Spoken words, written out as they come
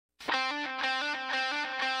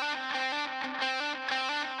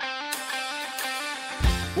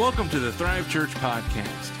Welcome to the Thrive Church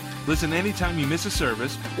Podcast. Listen anytime you miss a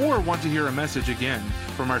service or want to hear a message again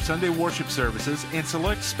from our Sunday worship services and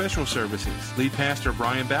select special services. Lead Pastor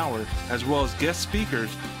Brian Bougher, as well as guest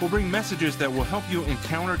speakers, will bring messages that will help you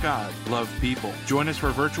encounter God, love people. Join us for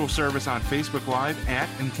a virtual service on Facebook Live at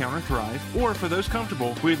Encounter Thrive, or for those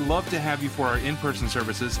comfortable, we'd love to have you for our in-person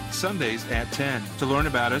services Sundays at 10. To learn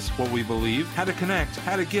about us, what we believe, how to connect,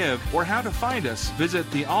 how to give, or how to find us, visit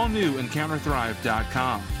the all-new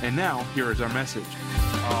EncounterThrive.com. And now, here is our message.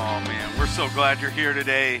 Oh man, we're so glad you're here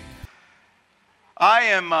today. I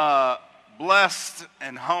am blessed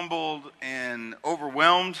and humbled and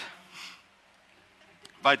overwhelmed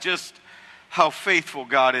by just how faithful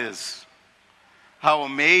God is, how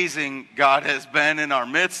amazing God has been in our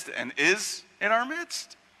midst and is in our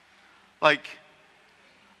midst. Like,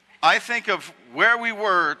 I think of where we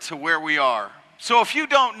were to where we are. So if you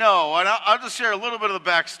don't know, and I'll just share a little bit of the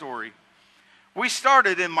backstory. We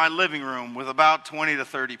started in my living room with about 20 to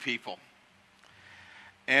 30 people.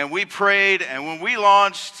 And we prayed, and when we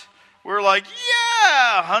launched, we were like,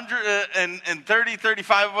 yeah, 130,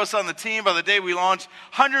 35 of us on the team. By the day we launched,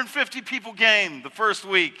 150 people came the first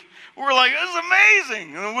week. We were like, this is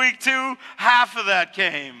amazing. And then week 2, half of that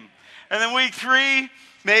came. And then week 3,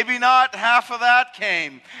 maybe not, half of that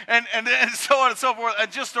came. And so on and so forth. And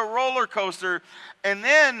just a roller coaster. And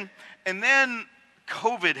then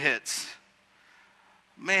COVID hits.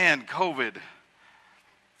 Man, COVID.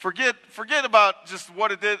 Forget about just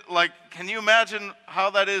what it did. Like, can you imagine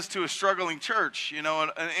how that is to a struggling church, you know,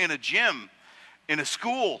 in a gym, in a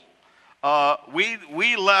school? We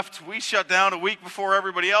shut down a week before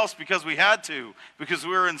everybody else because we had to, because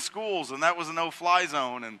we were in schools, and that was a no-fly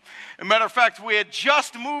zone. And as a matter of fact, we had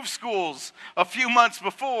just moved schools a few months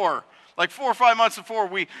before. Like 4 or 5 months before,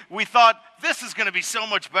 we thought, this is going to be so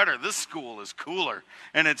much better. This school is cooler,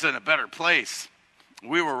 and it's in a better place.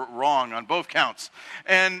 We were wrong on both counts.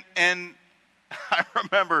 And I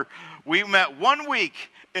remember we met 1 week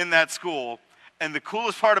in that school, and the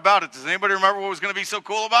coolest part about it, does anybody remember what was going to be so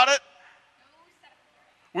cool about it?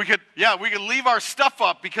 We could leave our stuff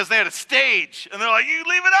up because they had a stage, and they're like, you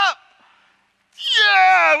leave it up.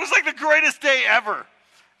 Yeah, it was like the greatest day ever.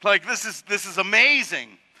 Like, this is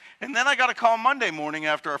amazing. And then I got a call Monday morning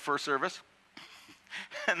after our first service,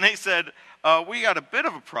 and they said, we got a bit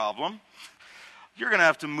of a problem. You're going to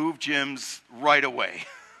have to move gyms right away.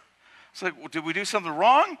 It's like, well, did we do something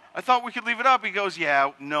wrong? I thought we could leave it up. He goes,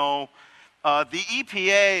 yeah, no. The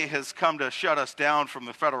EPA has come to shut us down from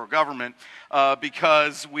the federal government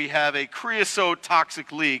because we have a creosote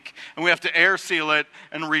toxic leak, and we have to air seal it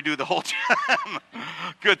and redo the whole gym.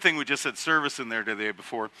 Good thing we just had service in there the day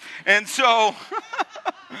before. And so,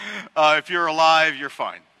 if you're alive, you're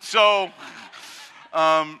fine. So,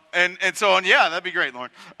 and so on, yeah, that'd be great,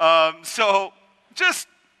 Lauren. So, just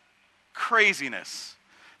craziness.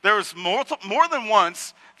 There was more than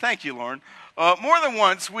once, thank you, Lauren, more than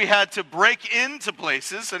once we had to break into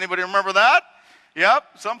places. Anybody remember that?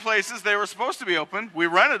 Yep, some places they were supposed to be open. We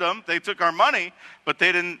rented them. They took our money, but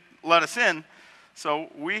they didn't let us in. So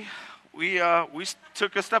we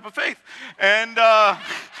took a step of faith. And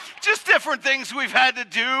just different things we've had to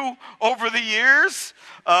do over the years.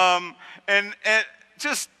 And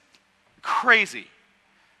just crazy.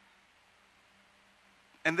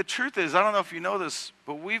 And the truth is, I don't know if you know this,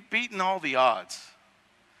 but we've beaten all the odds.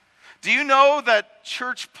 Do you know that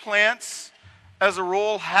church plants, as a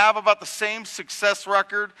rule, have about the same success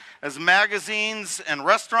record as magazines and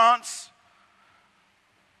restaurants,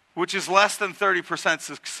 which is less than 30%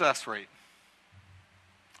 success rate?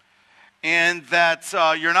 And that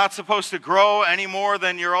you're not supposed to grow any more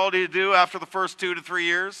than you're already to do after the first 2 to 3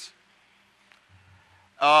 years?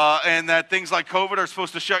 And that things like COVID are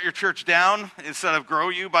supposed to shut your church down instead of grow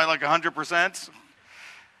you by like 100%.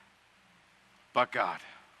 But God.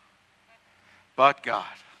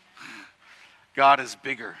 God is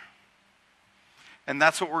bigger. And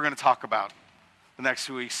that's what we're going to talk about the next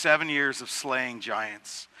 2 weeks. 7 years of slaying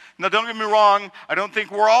giants. Now, don't get me wrong. I don't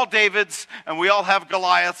think we're all Davids and we all have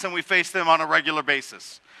Goliaths and we face them on a regular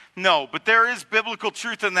basis. No, but there is biblical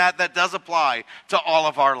truth in that does apply to all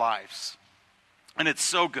of our lives. And it's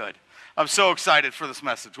so good. I'm so excited for this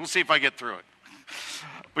message. We'll see if I get through it.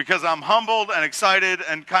 Because I'm humbled and excited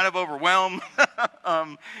and kind of overwhelmed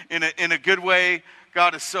in a good way.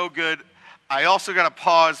 God is so good. I also got to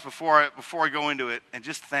pause before I go into it and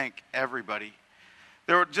just thank everybody.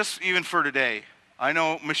 There were just even for today. I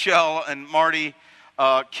know Michelle and Marty,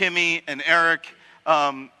 Kimmy and Eric,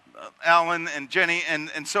 Alan and Jenny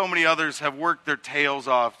and so many others have worked their tails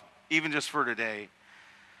off even just for today.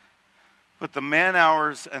 But the man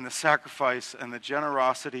hours and the sacrifice and the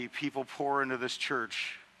generosity people pour into this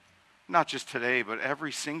church not just today, but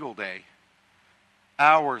every single day.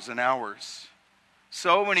 Hours and hours.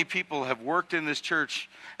 So many people have worked in this church.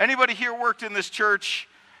 Anybody here worked in this church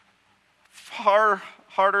far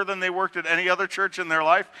harder than they worked at any other church in their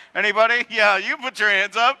life? Anybody? Yeah, you put your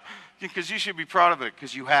hands up, because you should be proud of it,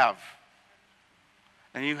 because you have.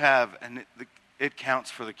 And you have, and it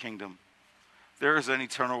counts for the kingdom. There is an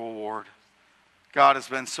eternal reward. God has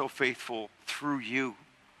been so faithful through you.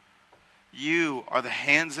 You are the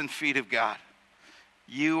hands and feet of God.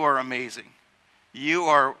 You are amazing. You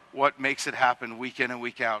are what makes it happen week in and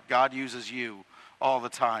week out. God uses you all the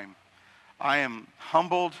time. I am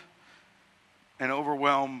humbled and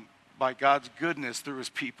overwhelmed by God's goodness through his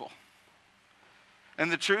people.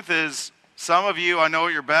 And the truth is, some of you I know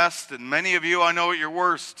at your best, and many of you I know at your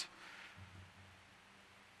worst.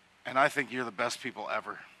 And I think you're the best people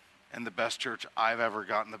ever, and the best church I've ever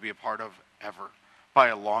gotten to be a part of ever, by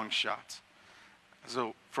a long shot.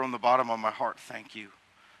 So from the bottom of my heart, thank you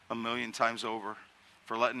a million times over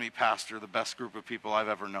for letting me pastor the best group of people I've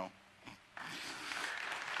ever known.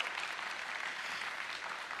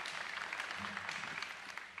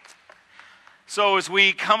 So as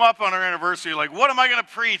we come up on our anniversary, like, what am I going to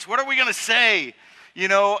preach? What are we going to say? You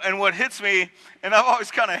know, and what hits me, and I've always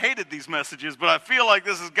kind of hated these messages, but I feel like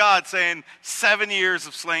this is God saying 7 years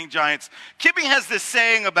of slaying giants. Kimmy has this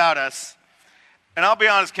saying about us, and I'll be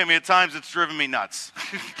honest, Kimmy, at times it's driven me nuts.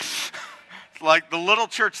 Like the little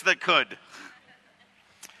church that could.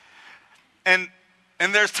 And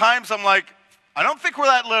there's times I'm like, I don't think we're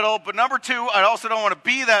that little, but number two, I also don't want to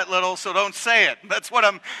be that little, so don't say it.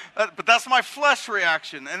 But that's my flesh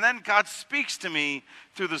reaction. And then God speaks to me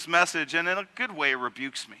through this message, and in a good way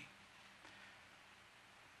rebukes me.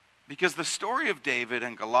 Because the story of David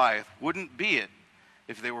and Goliath wouldn't be it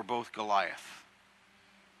if they were both Goliath.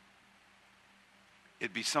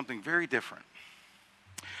 It'd be something very different.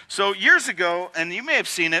 So years ago, and you may have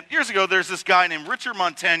seen it, years ago there's this guy named Richard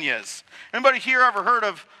Montañez. Anybody here ever heard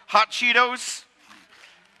of Hot Cheetos?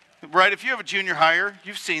 Right, if you have a junior higher,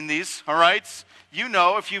 you've seen these, all right? You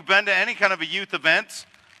know, if you've been to any kind of a youth event,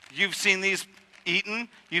 you've seen these eaten.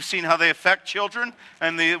 You've seen how they affect children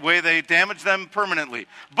and the way they damage them permanently.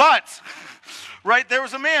 But, right, there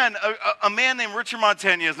was a man named Richard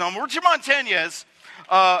Montañez. Now, Richard Montañez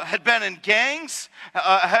had been in gangs,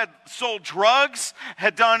 had sold drugs,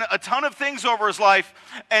 had done a ton of things over his life,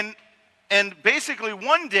 and basically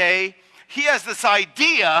one day he has this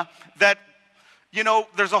idea that, you know,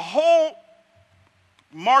 there's a whole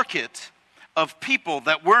market of people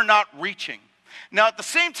that we're not reaching. Now, at the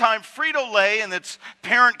same time, Frito-Lay and its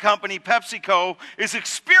parent company, PepsiCo, is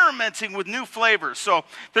experimenting with new flavors. So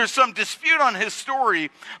there's some dispute on his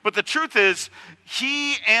story, but the truth is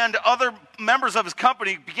he and other members of his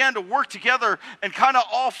company began to work together and kind of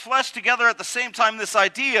all flesh together at the same time this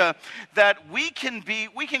idea that we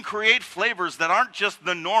can create flavors that aren't just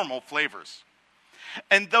the normal flavors.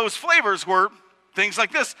 And those flavors were things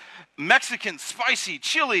like this: Mexican, spicy,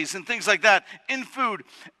 chilies, and things like that in food.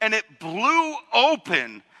 And it blew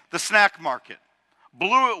open the snack market.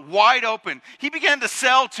 Blew it wide open. He began to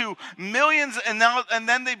sell to millions, and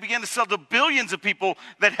then they began to sell to billions of people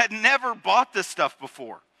that had never bought this stuff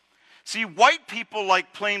before. See, white people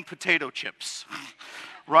like plain potato chips,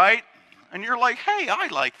 right? And you're like, hey, I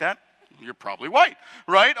like that. You're probably white,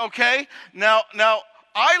 right? Okay. Now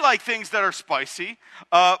I like things that are spicy,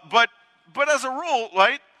 but as a rule,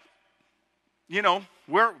 right? You know,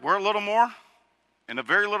 we're a little more, in a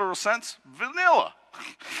very literal sense, vanilla,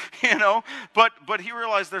 you know. But he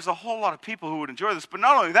realized there's a whole lot of people who would enjoy this. But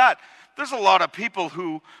not only that, there's a lot of people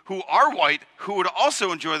who are white who would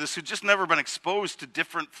also enjoy this, who've just never been exposed to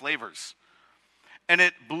different flavors. And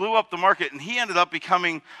it blew up the market, and he ended up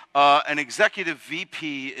becoming an executive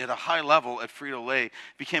VP at a high level at Frito-Lay.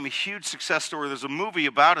 Became a huge success story. There's a movie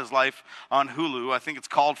about his life on Hulu. I think it's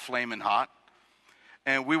called Flamin' Hot.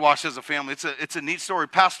 And we watched as a family. It's a neat story.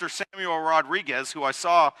 Pastor Samuel Rodriguez, who I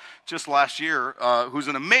saw just last year, who's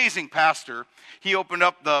an amazing pastor, he opened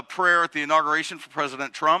up the prayer at the inauguration for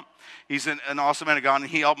President Trump. He's an awesome man of God, and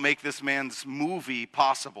he helped make this man's movie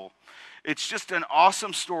possible. It's just an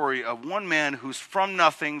awesome story of one man who's from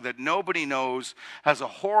nothing, that nobody knows, has a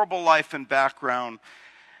horrible life and background,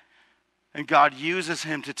 and God uses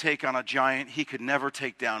him to take on a giant he could never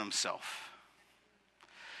take down himself.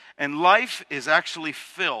 And life is actually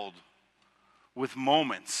filled with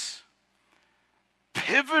moments,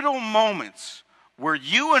 pivotal moments, where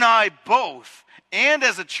you and I both, and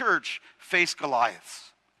as a church, face Goliaths.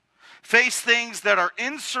 Face things that are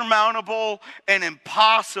insurmountable and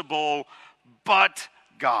impossible, but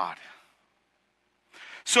God.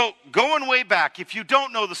 So going way back, if you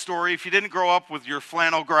don't know the story, if you didn't grow up with your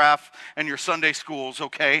flannel graph and your Sunday schools,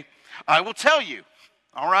 okay, I will tell you,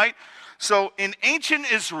 all right? So in ancient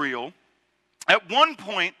Israel, at one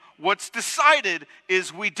point, what's decided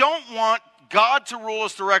is we don't want God to rule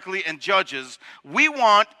us directly and judge us. We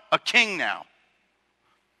want a king now.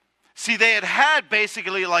 See, they had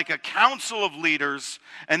basically like a council of leaders,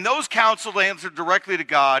 and those councils answered directly to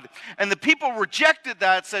God, and the people rejected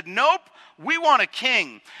that, said, nope, we want a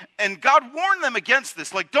king. And God warned them against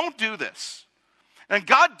this, like, don't do this. And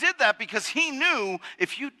God did that because he knew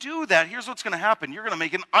if you do that, here's what's going to happen. You're going to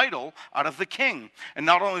make an idol out of the king. And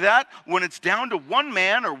not only that, when it's down to one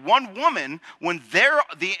man or one woman, when they're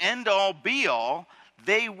the end-all be-all,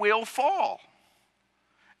 they will fall.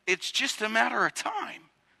 It's just a matter of time.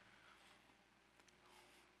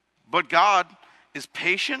 But God is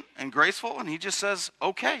patient and graceful, and he just says,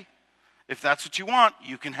 okay, if that's what you want,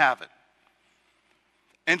 you can have it.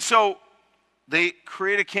 And so they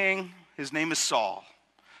create a king. His name is Saul.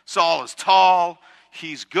 Saul is tall,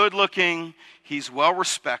 he's good looking, he's well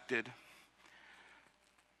respected,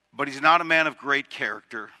 but he's not a man of great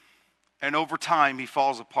character. And over time, he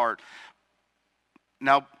falls apart.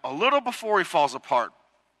 Now, a little before he falls apart,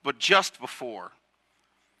 but just before,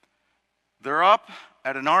 they're up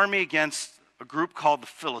at an army against a group called the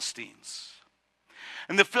Philistines.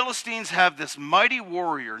 And the Philistines have this mighty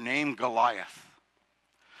warrior named Goliath.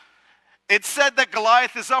 It's said that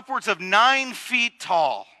Goliath is upwards of 9 feet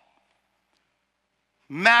tall.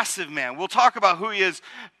 Massive man. We'll talk about who he is.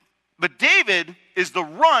 But David is the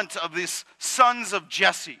runt of these sons of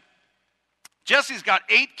Jesse. Jesse's got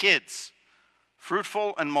 8 kids.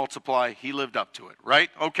 Fruitful and multiply. He lived up to it, right?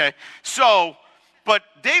 Okay. So, but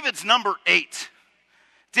David's number 8.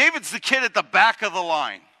 David's the kid at the back of the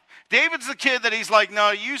line. David's the kid that he's like,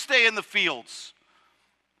 no, you stay in the fields.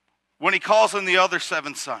 When he calls in the other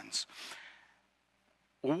 7 sons.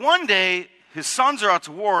 Well, one day, his sons are out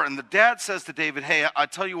to war, and the dad says to David, hey, I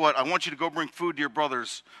tell you what, I want you to go bring food to your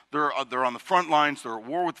brothers. They're on the front lines. They're at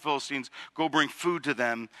war with the Philistines. Go bring food to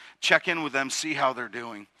them. Check in with them. See how they're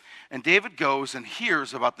doing. And David goes and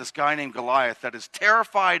hears about this guy named Goliath that is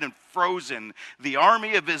terrified and frozen the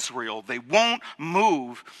army of Israel. They won't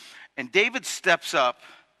move. And David steps up,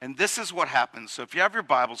 and this is what happens. So if you have your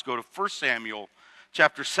Bibles, go to 1 Samuel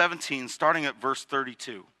chapter 17, starting at verse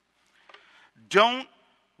 32. Don't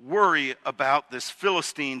worry about this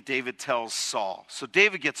Philistine, David tells Saul. So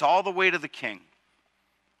David gets all the way to the king.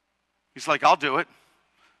 He's like, I'll do it.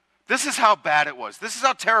 This is how bad it was. This is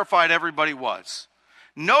how terrified everybody was.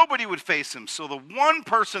 Nobody would face him. So the one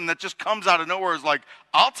person that just comes out of nowhere is like,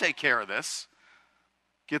 I'll take care of this,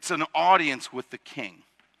 gets an audience with the king.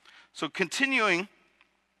 So continuing,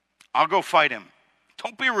 I'll go fight him.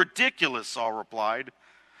 Don't be ridiculous, Saul replied.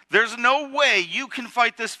 There's no way you can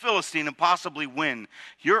fight this Philistine and possibly win.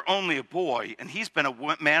 You're only a boy, and he's been a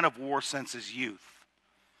man of war since his youth.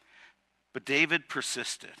 But David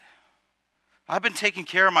persisted. I've been taking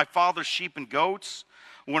care of my father's sheep and goats.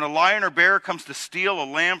 When a lion or bear comes to steal a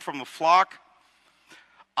lamb from the flock,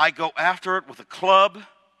 I go after it with a club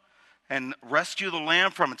and rescue the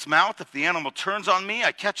lamb from its mouth. If the animal turns on me,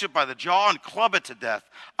 I catch it by the jaw and club it to death.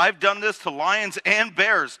 I've done this to lions and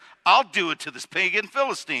bears. I'll do it to this pagan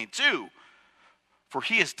Philistine too. For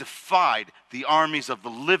he has defied the armies of the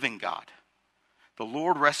living God. The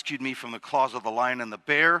Lord rescued me from the claws of the lion and the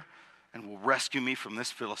bear and will rescue me from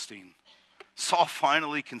this Philistine. Saul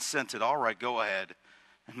finally consented. All right, go ahead,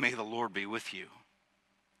 and may the Lord be with you.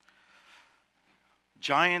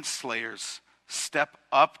 Giant slayers step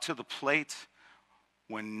up to the plate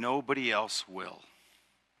when nobody else will.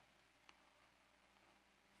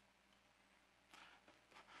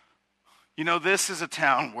 You know, this is a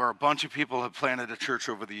town where a bunch of people have planted a church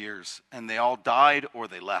over the years, and they all died or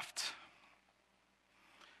they left.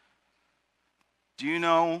 Do you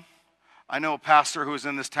know, I know a pastor who was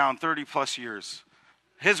in this town 30 plus years.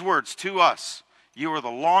 His words to us, you are the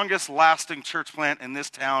longest lasting church plant in this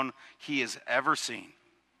town he has ever seen.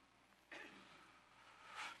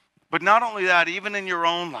 But not only that, even in your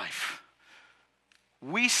own life,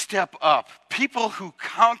 we step up. People who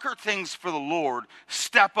conquer things for the Lord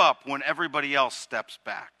step up when everybody else steps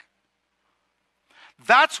back.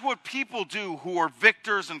 That's what people do who are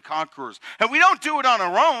victors and conquerors. And we don't do it on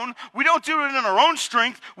our own. We don't do it in our own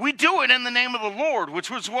strength. We do it in the name of the Lord, which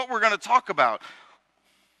was what we're going to talk about.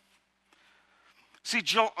 See,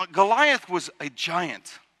 Goliath was a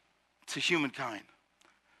giant to humankind.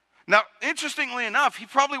 Now, interestingly enough, he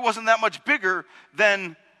probably wasn't that much bigger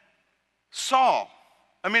than Saul.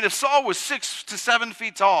 I mean, if Saul was 6 to 7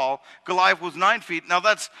 feet tall, Goliath was 9 feet. Now,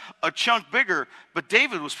 that's a chunk bigger, but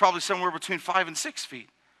David was probably somewhere between 5 and 6 feet.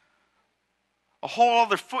 a whole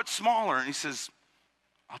other foot smaller. And he says,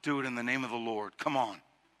 I'll do it in the name of the Lord. Come on.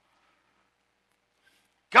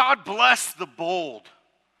 God bless the bold.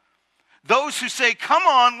 Those who say, come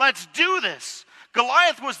on, let's do this.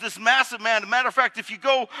 Goliath was this massive man. As a matter of fact, if you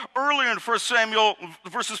go earlier in 1 Samuel,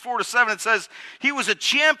 verses 4 to 7, it says, he was a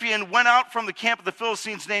champion, went out from the camp of the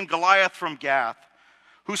Philistines named Goliath from Gath,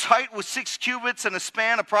 whose height was 6 cubits and a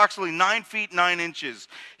span approximately 9 feet 9 inches.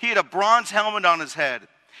 He had a bronze helmet on his head.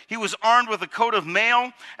 He was armed with a coat of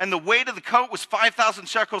mail, and the weight of the coat was 5,000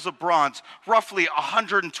 shekels of bronze, roughly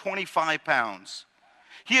 125 pounds.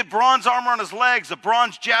 He had bronze armor on his legs, a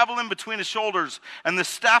bronze javelin between his shoulders, and the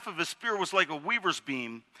staff of his spear was like a weaver's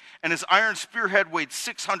beam, and his iron spearhead weighed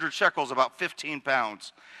 600 shekels, about 15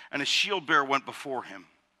 pounds, and a shield bearer went before him.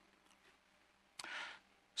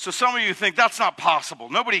 So some of you think that's not possible.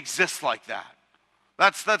 Nobody exists like that.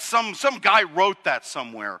 That's some guy wrote that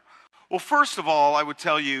somewhere. Well, first of all, I would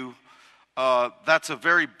tell you that's a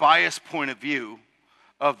very biased point of view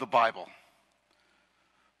of the Bible.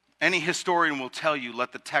 Any historian will tell you,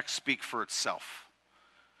 let the text speak for itself.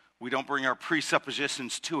 We don't bring our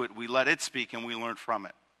presuppositions to it. We let it speak and we learn from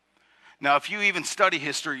it. Now, if you even study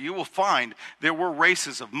history, you will find there were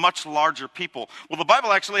races of much larger people. Well, the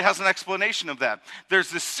Bible actually has an explanation of that.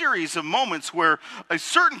 There's this series of moments where a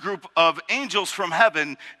certain group of angels from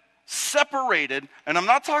heaven separated, and I'm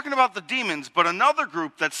not talking about the demons, but another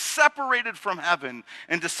group that separated from heaven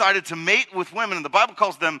and decided to mate with women, and the Bible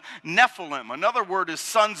calls them Nephilim. Another word is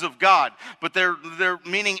sons of God, but they're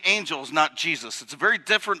meaning angels, not Jesus. It's a very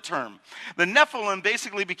different term. The Nephilim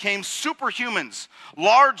basically became superhumans,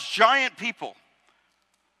 large, giant people.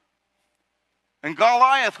 And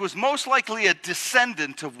Goliath was most likely a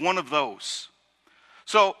descendant of one of those.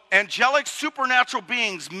 So angelic supernatural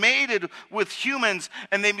beings mated with humans,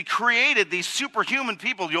 and they created these superhuman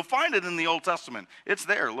people. You'll find it in the Old Testament. It's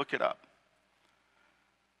there. Look it up.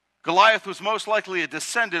 Goliath was most likely a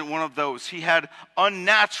descendant, one of those. He had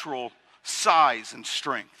unnatural size and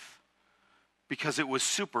strength because it was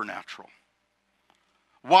supernatural.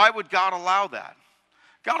 Why would God allow that?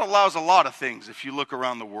 God allows a lot of things if you look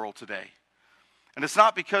around the world today. And it's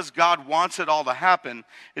not because God wants it all to happen.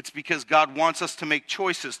 It's because God wants us to make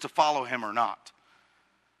choices to follow him or not.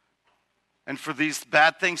 And for these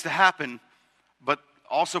bad things to happen, but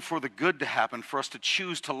also for the good to happen, for us to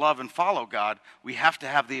choose to love and follow God, we have to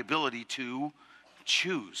have the ability to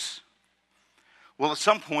choose. Well, at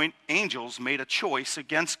some point, angels made a choice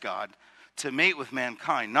against God to mate with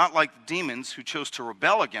mankind. Not like the demons who chose to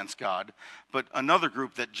rebel against God, but another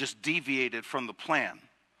group that just deviated from the plan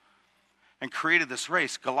and created this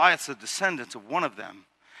race. Goliath's a descendant of one of them.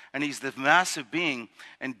 And he's this massive being.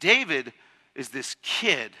 And David is this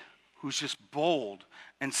kid who's just bold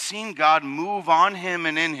and seen God move on him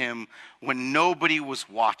and in him when nobody was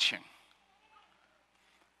watching.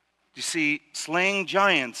 You see, slaying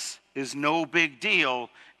giants is no big deal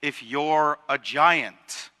if you're a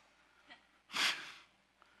giant.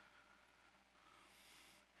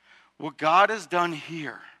 What God has done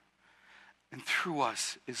here and through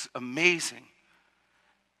us is amazing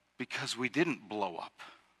because we didn't blow up.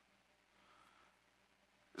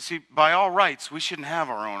 See, by all rights, we shouldn't have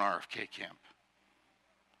our own RFK camp.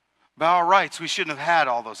 By all rights, we shouldn't have had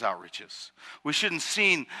all those outreaches. We shouldn't have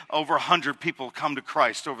seen over 100 people come to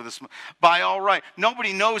Christ over this. By all right,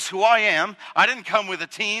 nobody knows who I am. I didn't come with a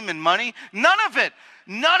team and money. None of it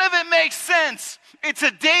makes sense. It's a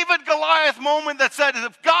David-Goliath moment that said,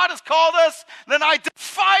 if God has called us, then I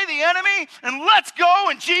defy the enemy, and let's go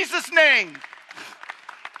in Jesus' name.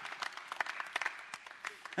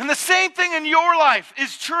 And the same thing in your life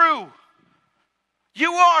is true.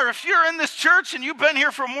 You are, if you're in this church and you've been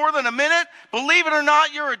here for more than a minute, believe it or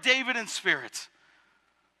not, you're a David in spirit.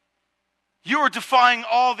 You are defying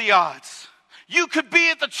all the odds. You could be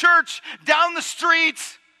at the church down the street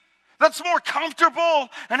that's more comfortable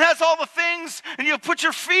and has all the things, and you put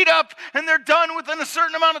your feet up and they're done within a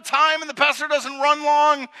certain amount of time, and the pastor doesn't run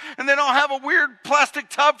long, and they don't have a weird plastic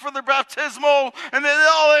tub for their baptismal, and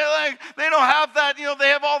they don't have that, they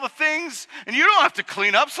have all the things, and you don't have to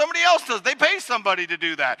clean up. Somebody else does. They pay somebody to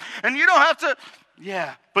do that, and you don't have to.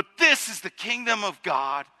 Yeah, but this is the kingdom of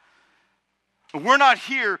God. We're not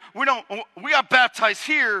here. We got baptized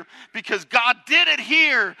here because God did it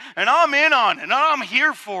here, and I'm in on it, and I'm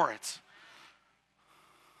here for it.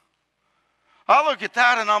 I look at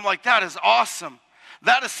that and I'm like, that is awesome.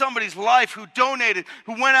 That is somebody's life who donated,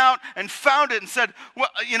 who went out and found it and said,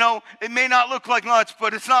 well, it may not look like much,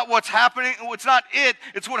 but it's not what's happening. It's not it.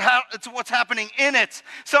 It's what's happening in it.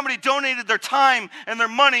 Somebody donated their time and their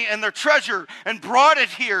money and their treasure and brought it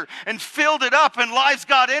here and filled it up, and lives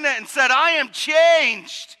got in it and said, I am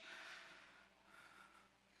changed.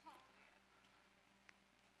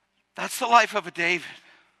 That's the life of a David.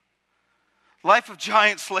 Life of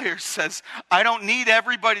giant slayers says, I don't need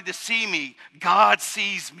everybody to see me. God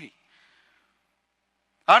sees me.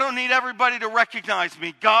 I don't need everybody to recognize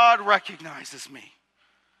me. God recognizes me.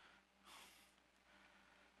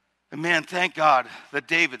 And man, thank God that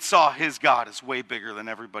David saw his God as way bigger than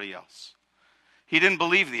everybody else. He didn't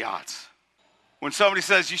believe the odds. When somebody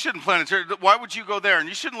says, you shouldn't plant a church, why would you go there? And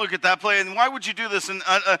you shouldn't look at that place. And why would you do this? And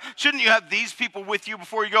shouldn't you have these people with you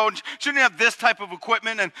before you go? And shouldn't you have this type of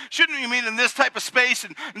equipment? And shouldn't you meet in this type of space?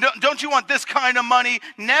 And don't you want this kind of money?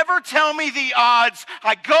 Never tell me the odds.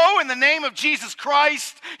 I go in the name of Jesus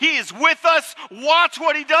Christ. He is with us. Watch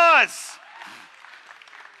what he does.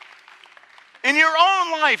 In your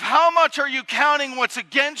own life, how much are you counting what's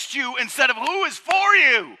against you instead of who is for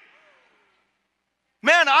you?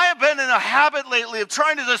 Man, I have been in a habit lately of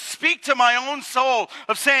trying to just speak to my own soul,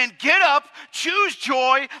 of saying, get up, choose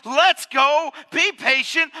joy, let's go, be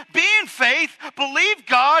patient, be in faith, believe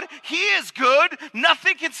God, he is good,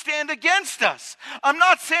 nothing can stand against us. I'm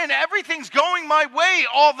not saying everything's going my way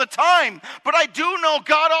all the time, but I do know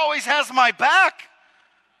God always has my back.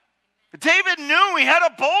 David knew, he had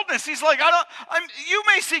a boldness. He's like, you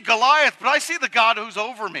may see Goliath, but I see the God who's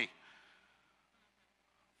over me.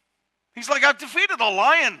 He's like, I've defeated a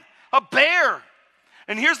lion, a bear.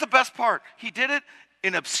 And here's the best part. He did it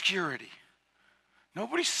in obscurity.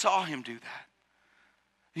 Nobody saw him do that.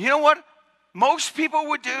 You know what most people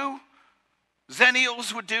would do,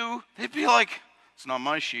 Zennials would do? They'd be like, it's not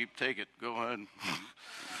my sheep, take it, go ahead.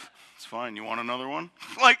 It's fine, you want another one?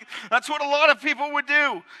 Like, that's what a lot of people would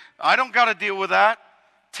do. I don't got to deal with that.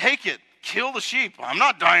 Take it, kill the sheep. I'm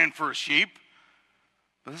not dying for a sheep.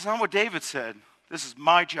 But that's not what David said. This is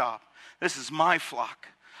my job. This is my flock.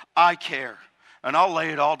 I care. And I'll lay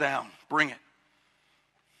it all down. Bring it.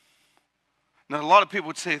 Now, a lot of people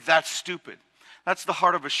would say, that's stupid. That's the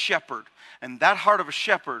heart of a shepherd. And that heart of a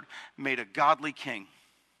shepherd made a godly king.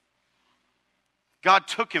 God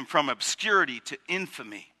took him from obscurity to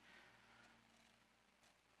infamy.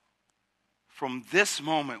 From this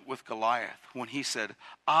moment with Goliath, when he said,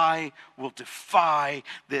 I will defy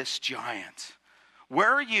this giant.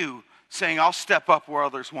 Where are you saying, I'll step up where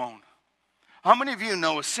others won't? How many of you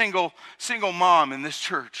know a single mom in this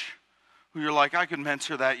church who you're like, I could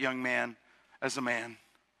mentor that young man as a man,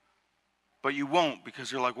 but you won't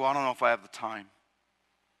because you're like, well, I don't know if I have the time.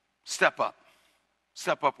 Step up.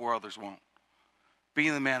 Step up where others won't.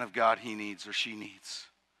 Be the man of God he needs or she needs.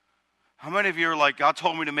 How many of you are like, God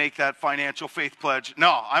told me to make that financial faith pledge?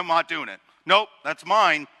 No, I'm not doing it. Nope, that's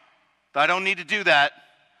mine. I don't need to do that.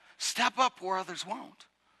 Step up where others won't.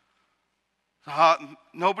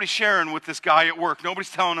 Nobody's sharing with this guy at work.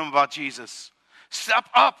 Nobody's telling him about Jesus. Step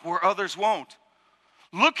up where others won't.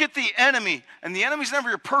 Look at the enemy, and the enemy's never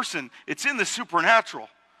your person. It's in the supernatural.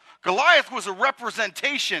 Goliath was a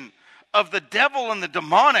representation of the devil and the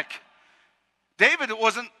demonic.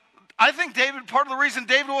 I think part of the reason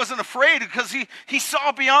David wasn't afraid because he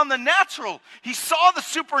saw beyond the natural. He saw the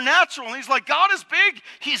supernatural, and he's like, God is big.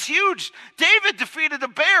 He's huge. David defeated a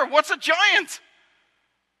bear. What's a giant?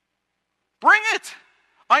 Bring it.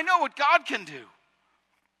 I know what God can do.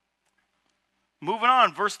 Moving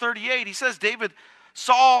on, verse 38, he says,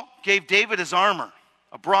 Saul gave David his armor,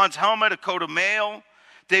 a bronze helmet, a coat of mail.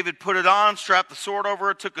 David put it on, strapped the sword over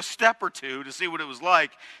it, took a step or two to see what it was like.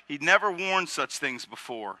 He'd never worn such things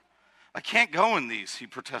before. I can't go in these, he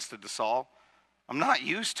protested to Saul. I'm not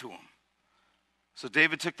used to them. So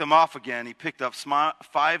David took them off again. He picked up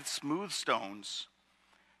 5 smooth stones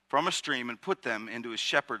from a stream and put them into his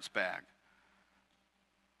shepherd's bag.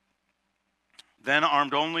 Then,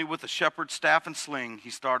 armed only with a shepherd's staff and sling, he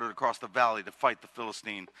started across the valley to fight the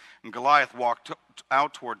Philistine. And Goliath walked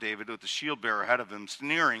out toward David with the shield bearer ahead of him,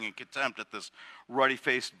 sneering in contempt at this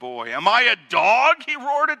ruddy-faced boy. Am I a dog, he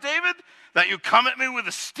roared at David, that you come at me with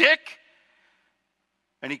a stick?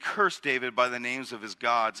 And he cursed David by the names of his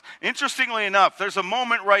gods. Interestingly enough, there's a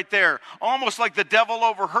moment right there, almost like the devil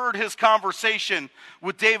overheard his conversation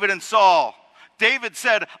with David and Saul. David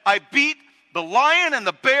said, I beat the lion and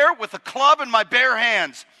the bear with a club in my bare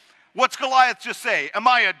hands. What's Goliath just say? Am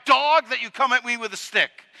I a dog that you come at me with a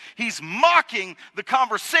stick? He's mocking the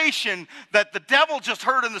conversation that the devil just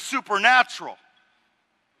heard in the supernatural.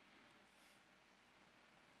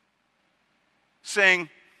 Saying,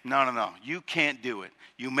 no, you can't do it.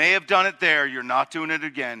 You may have done it there, you're not doing it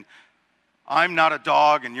again. I'm not a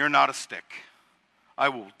dog and you're not a stick. I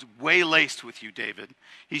will way laced with you, David.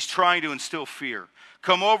 He's trying to instill fear.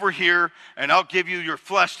 Come over here and I'll give you your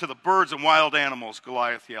flesh to the birds and wild animals,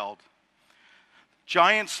 Goliath yelled.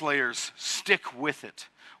 Giant slayers stick with it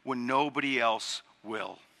when nobody else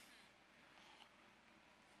will.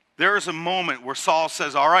 There is a moment where Saul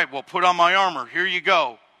says, all right, well, put on my armor. Here you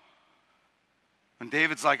go. And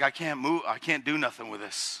David's like, I can't move. I can't do nothing with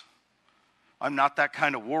this. I'm not that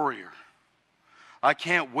kind of warrior. I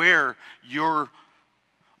can't wear your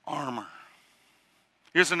armor.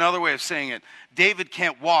 Here's another way of saying it. David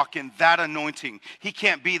can't walk in that anointing. He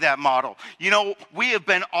can't be that model. You know, we have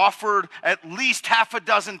been offered at least half a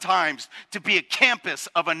dozen times to be a campus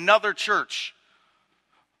of another church,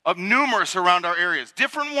 of numerous around our areas,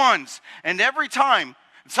 different ones. And every time,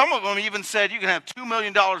 some of them even said, you can have $2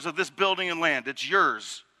 million of this building and land. It's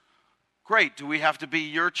yours. Great. Do we have to be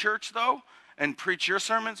your church, though, and preach your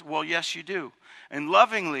sermons? Well, yes, you do. And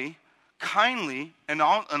lovingly, kindly, and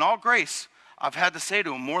all grace, I've had to say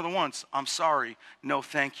to him more than once, I'm sorry, no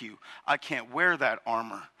thank you. I can't wear that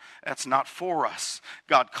armor. That's not for us.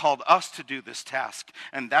 God called us to do this task,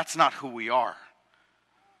 and that's not who we are.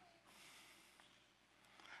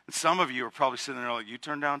 And some of you are probably sitting there like, you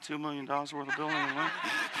turned down $2 million worth of building and land?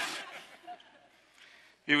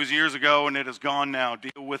 It was years ago, and it is gone now.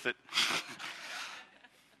 Deal with it.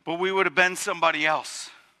 But we would have been somebody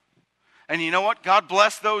else. And you know what? God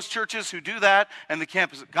bless those churches who do that and the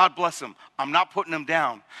campus. God bless them. I'm not putting them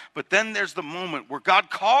down. But then there's the moment where God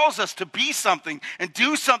calls us to be something and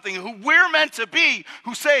do something who we're meant to be,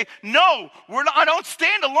 who say, no, I don't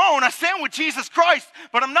stand alone. I stand with Jesus Christ,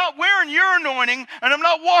 but I'm not wearing your anointing and I'm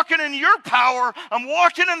not walking in your power. I'm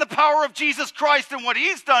walking in the power of Jesus Christ and what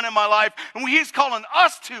he's done in my life and what he's calling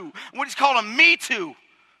us to and what he's calling me to.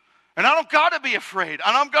 And I don't got to be afraid,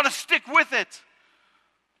 and I'm going to stick with it.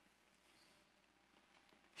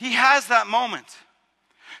 He has that moment.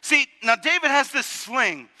 See, now David has this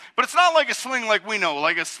sling, but it's not like a sling like we know,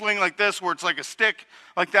 like a sling like this where it's like a stick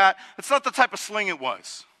like that. It's not the type of sling it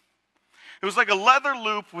was. It was like a leather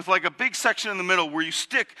loop with like a big section in the middle where you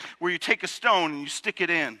take a stone and you stick it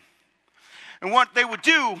in. And what they would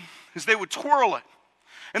do is they would twirl it.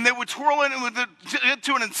 And they would twirl it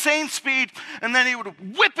to an insane speed, and then he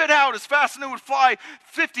would whip it out as fast as it would fly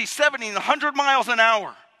 50, 70, 100 miles an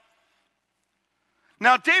hour.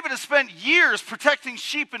 Now, David has spent years protecting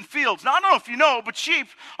sheep in fields. Now, I don't know if you know, but sheep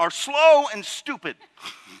are slow and stupid.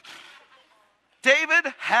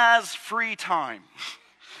 David has free time.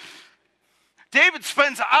 David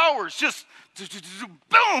spends hours just,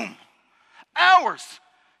 boom, hours,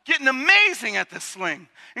 getting amazing at this sling.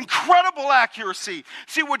 Incredible accuracy.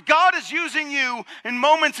 See, what God is using you in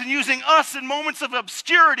moments and using us in moments of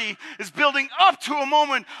obscurity is building up to a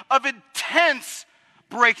moment of intense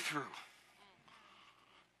breakthrough.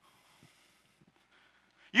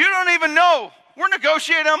 You don't even know. We're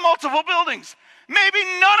negotiating on multiple buildings. Maybe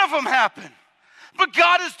none of them happen. But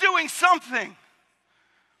God is doing something.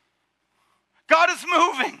 God is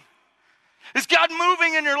moving. Is God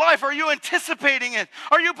moving in your life? Are you anticipating it?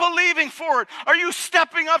 Are you believing for it? Are you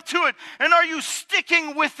stepping up to it? And are you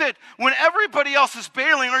sticking with it when everybody else is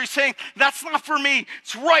bailing? Are you saying, that's not for me.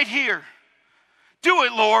 It's right here. Do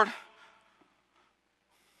it, Lord.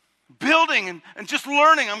 Building and just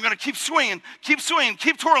learning. I'm going to keep swinging,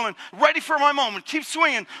 keep twirling, ready for my moment. Keep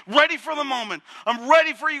swinging, ready for the moment. I'm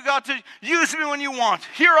ready for you, God, to use me when you want.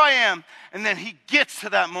 Here I am. And then he gets to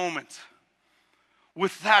that moment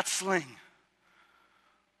with that sling.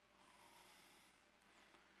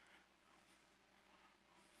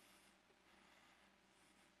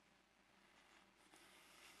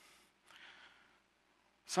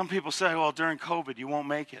 Some people say, well, during COVID, you won't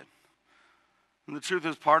make it. And the truth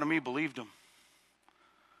is, part of me believed him.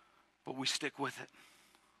 But we stick with it.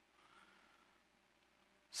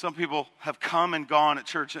 Some people have come and gone at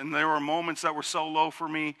church, and there were moments that were so low for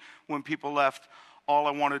me when people left. All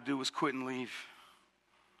I wanted to do was quit and leave.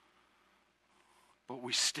 But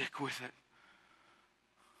we stick with it.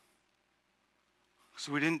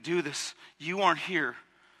 So we didn't do this. You aren't here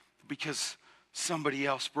because somebody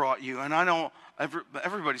else brought you. And I know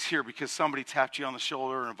everybody's here because somebody tapped you on the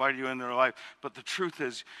shoulder and invited you into their life. But the truth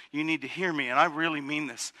is, you need to hear me, and I really mean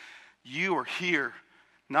this. You are here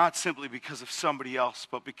not simply because of somebody else,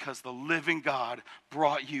 but because the living God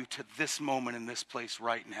brought you to this moment in this place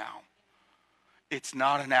right now. It's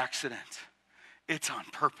not an accident. It's on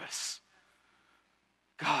purpose.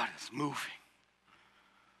 God is moving.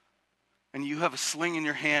 And you have a sling in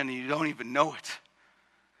your hand and you don't even know it.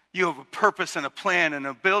 You have a purpose and a plan and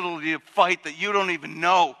an ability to fight that you don't even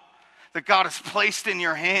know that God has placed in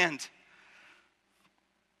your hand.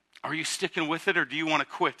 Are you sticking with it, or do you want to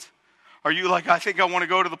quit? Are you like, I think I want to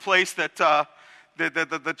go to the place that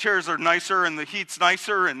the chairs are nicer and the heat's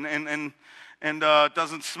nicer and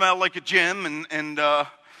doesn't smell like a gym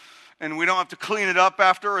and we don't have to clean it up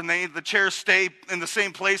after and the chairs stay in the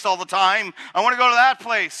same place all the time. I want to go to that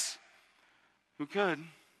place. Who could?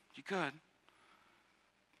 You could.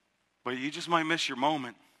 But you just might miss your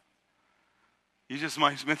moment. You just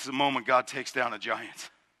might miss the moment God takes down a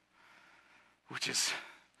giant. Which is,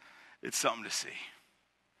 it's something to see.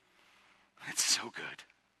 It's so good.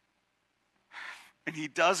 And he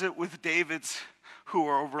does it with Davids who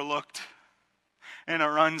are overlooked and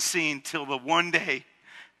are unseen till the one day.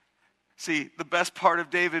 See, the best part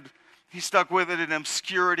of David, he stuck with it in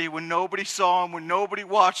obscurity when nobody saw him, when nobody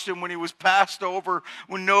watched him, when he was passed over,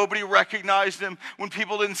 when nobody recognized him, when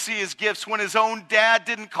people didn't see his gifts, when his own dad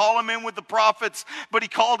didn't call him in with the prophets, but he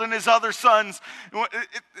called in his other sons.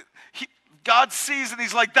 God sees and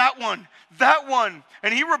he's like, that one.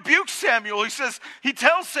 And he rebukes Samuel. He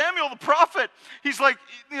tells Samuel the prophet, he's like,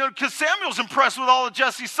 because Samuel's impressed with all of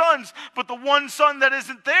Jesse's sons, but the one son that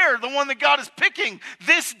isn't there, the one that God is picking,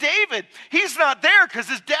 this David, he's not there because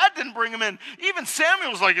his dad didn't bring him in. Even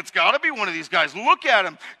Samuel's like, it's got to be one of these guys. Look at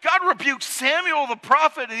him. God rebukes Samuel the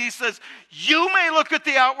prophet, and he says, you may look at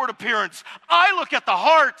the outward appearance. I look at the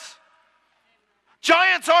heart.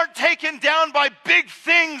 Giants aren't taken down by big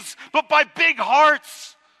things, but by big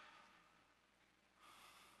hearts.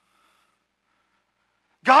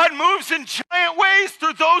 God moves in giant ways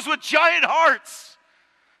through those with giant hearts.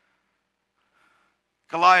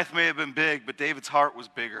 Goliath may have been big, but David's heart was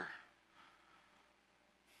bigger.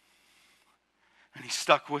 And he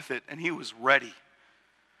stuck with it, and he was ready.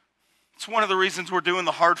 It's one of the reasons we're doing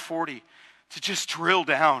the Hard 40, to just drill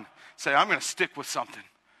down, say, I'm going to stick with something.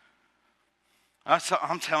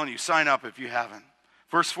 I'm telling you, sign up if you haven't.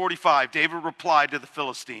 Verse 45, David replied to the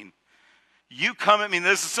Philistine, you come at me,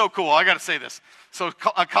 this is so cool, I got to say this. So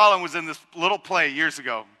Colin was in this little play years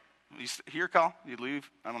ago. You here, Colin? You leave?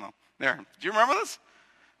 I don't know. There. Do you remember this?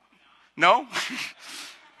 No?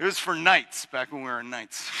 It was for Knights, back when we were in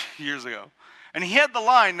Knights, years ago. And he had the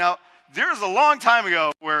line, now, there was a long time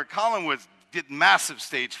ago where Colin was getting massive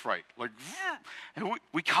stage fright. Like, and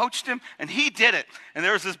we coached him, and he did it. And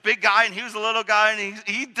there was this big guy, and he was a little guy, and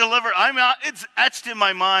he delivered. It's etched in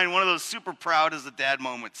my mind, one of those super proud as a dad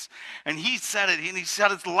moments. And he said it, and he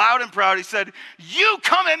said it loud and proud. He said, you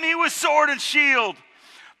come at me with sword and shield,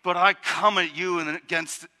 but I come at you and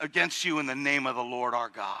against you in the name of the Lord our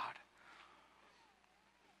God.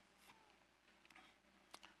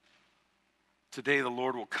 Today the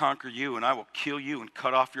Lord will conquer you, and I will kill you and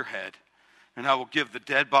cut off your head. And I will give the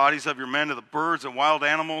dead bodies of your men to the birds and wild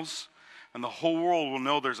animals, and the whole world will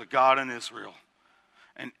know there's a God in Israel.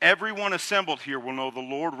 And everyone assembled here will know the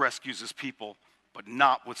Lord rescues his people, but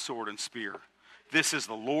not with sword and spear. This is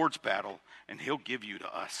the Lord's battle, and he'll give you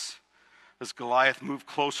to us. As Goliath moved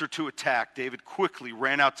closer to attack, David quickly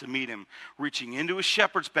ran out to meet him. Reaching into his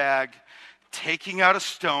shepherd's bag, taking out a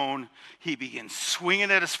stone, he begins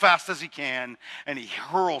swinging it as fast as he can, and he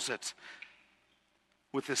hurls it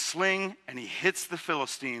with his sling, and he hits the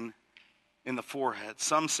Philistine in the forehead.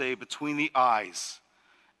 Some say between the eyes,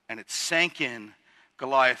 and it sank in.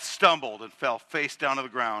 Goliath stumbled and fell face down to the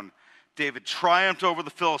ground. David triumphed over the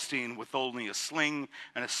Philistine with only a sling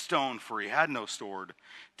and a stone, for he had no sword.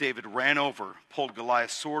 David ran over, pulled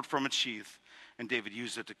Goliath's sword from its sheath, and David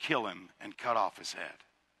used it to kill him and cut off his head.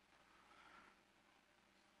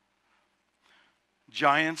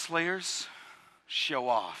 Giant slayers show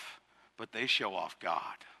off, but they show off God.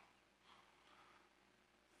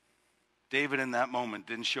 David in that moment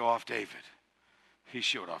didn't show off David. He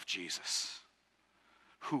showed off Jesus,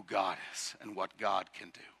 who God is and what God can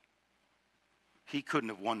do. He couldn't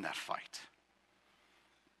have won that fight,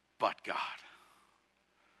 but God.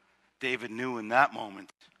 David knew in that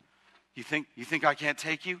moment, you think I can't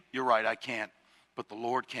take you? You're right, I can't, but the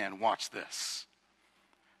Lord can. Watch this.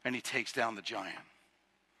 And he takes down the giant.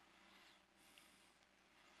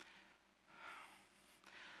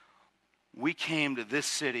 We came to this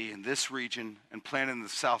city and this region and planted in the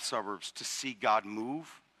south suburbs to see God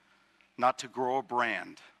move, not to grow a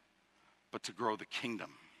brand, but to grow the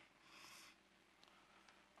kingdom.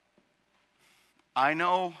 I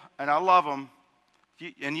know, and I love them,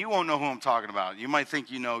 and you won't know who I'm talking about. You might think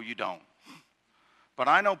you know, you don't. But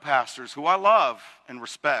I know pastors who I love and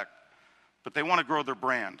respect, but they want to grow their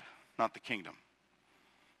brand, not the kingdom.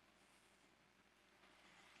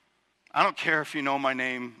 I don't care if you know my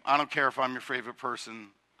name. I don't care if I'm your favorite person.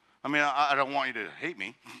 I mean, I don't want you to hate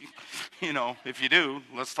me. If you do,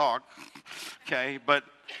 let's talk. Okay, but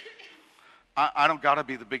I don't got to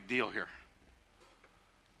be the big deal here.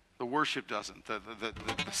 The worship doesn't. The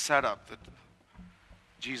setup.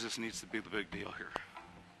 Jesus needs to be the big deal here.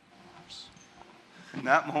 In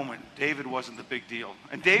that moment, David wasn't the big deal.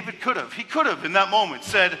 And David could have in that moment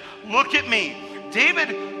said, look at me.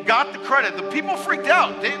 David got the credit. The people freaked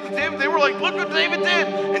out. They were like, look what David did.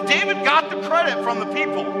 And David got the credit from the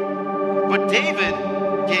people. But David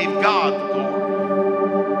gave God the glory.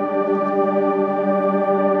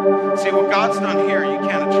 See, what God's done here, you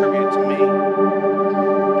can't attribute to me.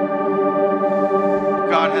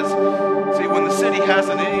 God has, see, when the city has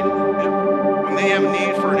a need, when they have a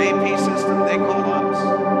need for an AP system, they call us.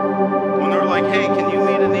 When they're like, hey, can you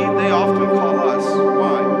meet a need? They often call us.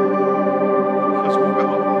 Why? Because we'll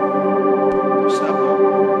go. We'll step up.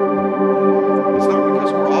 It's not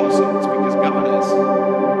because we're awesome. It's because God is.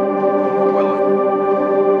 We're willing.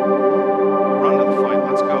 We'll run to the fight.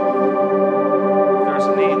 Let's go. If there's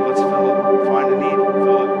a need, let's fill it. Find a need,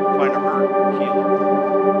 fill it. Find a hurt, heal it.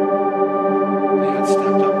 They had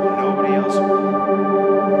stepped up when nobody else would.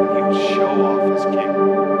 And he would show off his kingdom.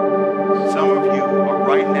 Some of you are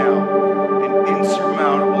right now in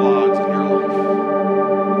insurmountable odds in your life.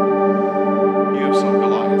 You have some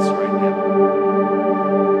Goliaths right now.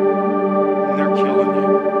 And they're killing you.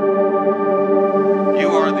 You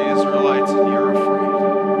are the Israelites and you're afraid.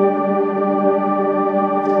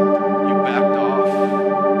 You backed off.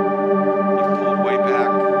 You pulled way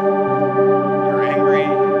back. You're angry.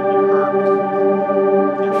 You're hurt.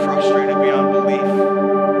 You're frustrated beyond belief.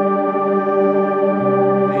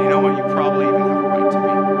 And you know what? You probably even have a right to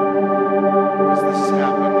be. Because this has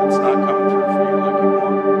happened. It's not coming through for you like you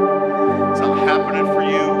want. It's not happening for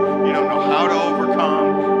you. You don't know how to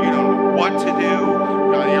overcome. You don't know what to do.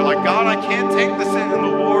 You're like, God, I can't take this in. And the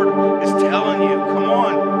Lord is telling you, come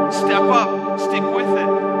on, step up, stick with it.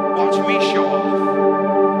 Watch me show off.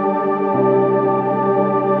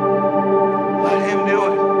 Let him do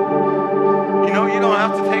it. You know, you don't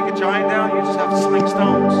have to take a giant down. You just have to sling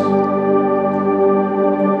stones.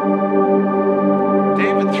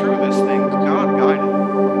 David threw this thing, but God guided him.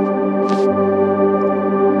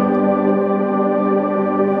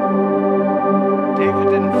 David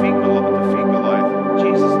didn't defeat Goliath.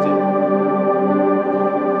 Jesus did.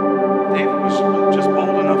 David was just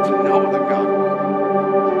bold enough to know that God would.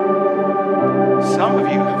 Some of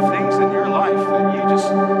you have things in your life that you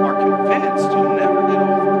just are convinced you'll never get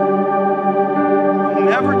over. You'll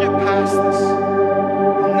never get past this.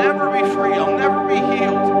 You'll never be free. You'll never be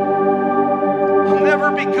healed. I'll never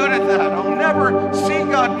be good at that. I'll never see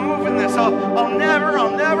God move in this. I'll never.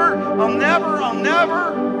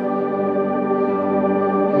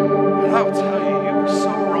 But I will tell you, you are so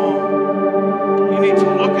wrong. You need to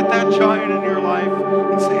look at that giant in your life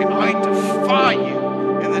and say, I defy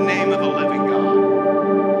you in the name of the living God.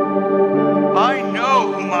 I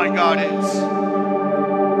know who my God is.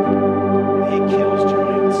 And he kills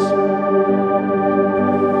giants.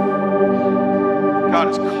 God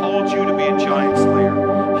has called you to be a giant slayer.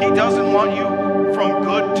 He doesn't want you from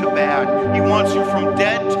good to bad. He wants you from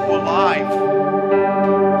dead to alive.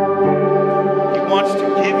 He wants to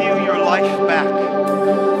give you your life back.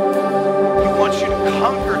 He wants you to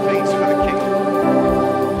conquer things for the kingdom.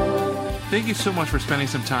 Thank you so much for spending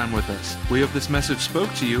some time with us. We hope this message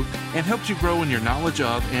spoke to you and helped you grow in your knowledge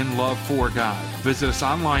of and love for God. Visit us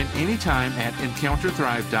online anytime at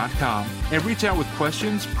encounterthrive.com and reach out with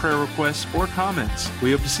questions, prayer requests, or comments.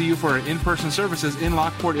 We hope to see you for our in-person services in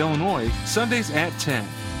Lockport, Illinois, Sundays at 10.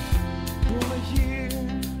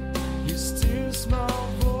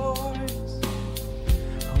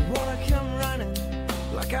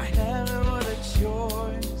 I haven't what a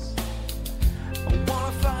choice. I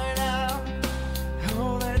wanna find out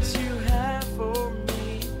all that you have for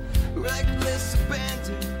me. Reckless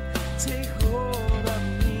abandon, take hold of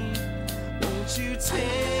me. Won't you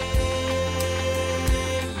take me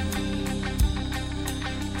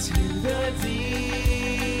to the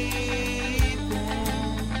deep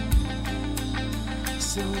end?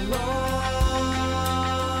 So lost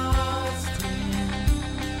in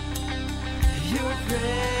your presence.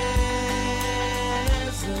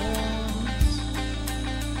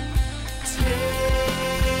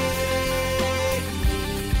 Take me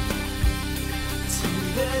to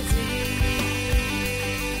the deep.